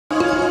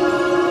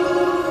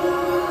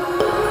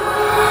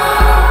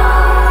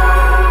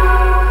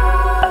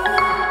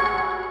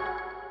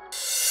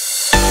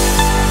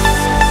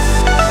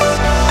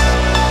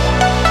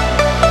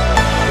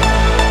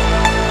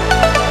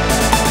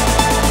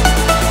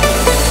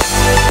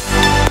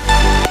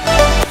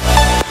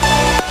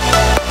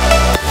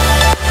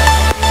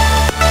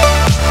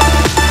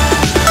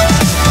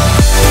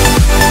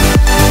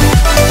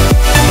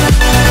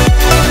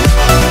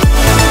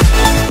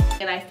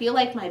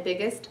like my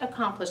biggest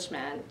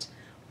accomplishment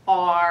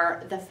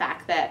are the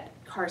fact that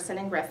Carson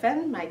and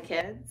Griffin, my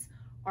kids,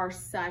 are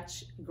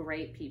such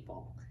great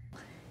people.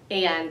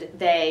 And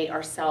they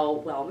are so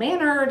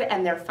well-mannered,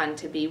 and they're fun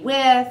to be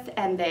with,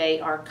 and they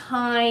are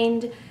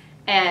kind.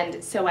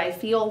 And so I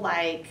feel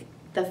like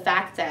the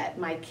fact that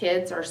my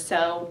kids are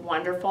so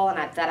wonderful and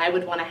that I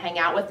would want to hang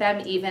out with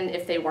them even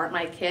if they weren't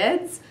my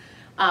kids,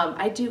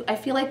 I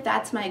feel like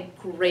that's my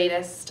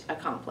greatest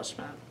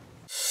accomplishment.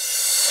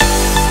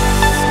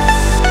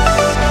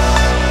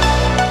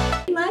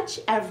 Pretty much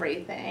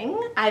everything.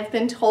 I've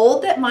been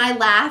told that my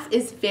laugh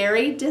is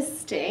very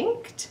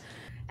distinct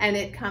and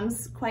it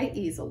comes quite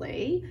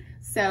easily.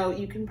 So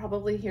you can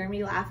probably hear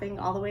me laughing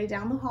all the way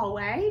down the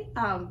hallway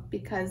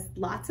because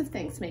lots of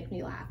things make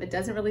me laugh. It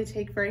doesn't really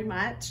take very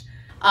much.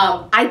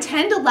 I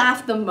tend to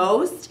laugh the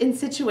most in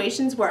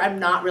situations where I'm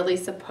not really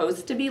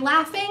supposed to be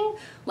laughing,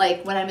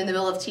 like when I'm in the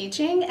middle of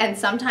teaching, and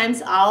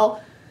sometimes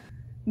I'll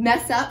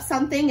mess up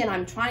something and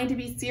I'm trying to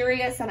be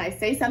serious and I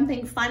say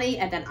something funny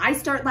and then I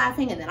start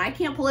laughing and then I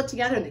can't pull it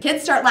together and the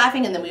kids start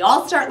laughing and then we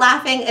all start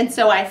laughing, and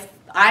so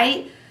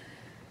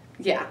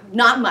yeah,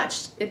 not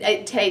much.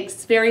 It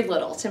takes very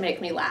little to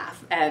make me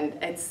laugh, and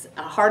it's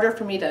harder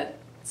for me to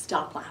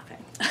stop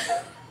laughing.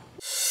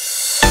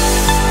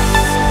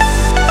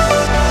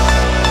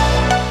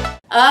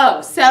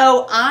 Oh,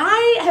 so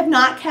I have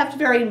not kept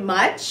very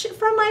much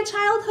from my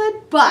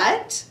childhood,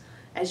 but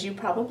as you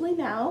probably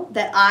know,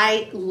 that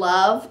I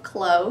love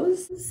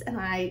clothes and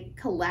I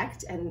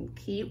collect and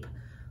keep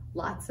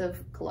lots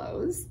of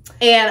clothes.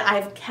 And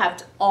I've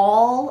kept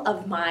all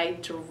of my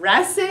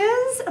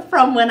dresses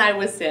from when I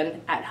was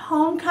at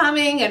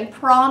homecoming and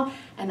prom,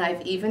 and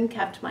I've even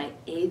kept my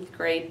 8th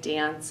grade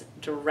dance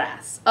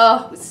dress.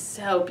 Oh, it was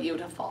so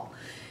beautiful.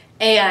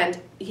 And,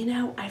 you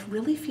know, I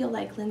really feel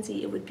like,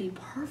 Lindsay, it would be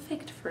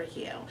perfect for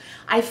you.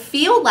 I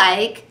feel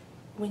like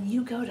when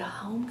you go to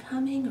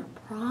homecoming or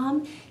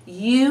prom,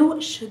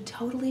 you should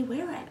totally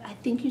wear it. I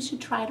think you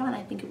should try it on.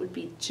 I think it would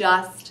be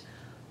just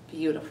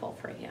beautiful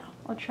for you.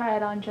 I'll try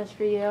it on just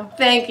for you.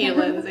 Thank you,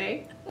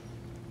 Lindsay.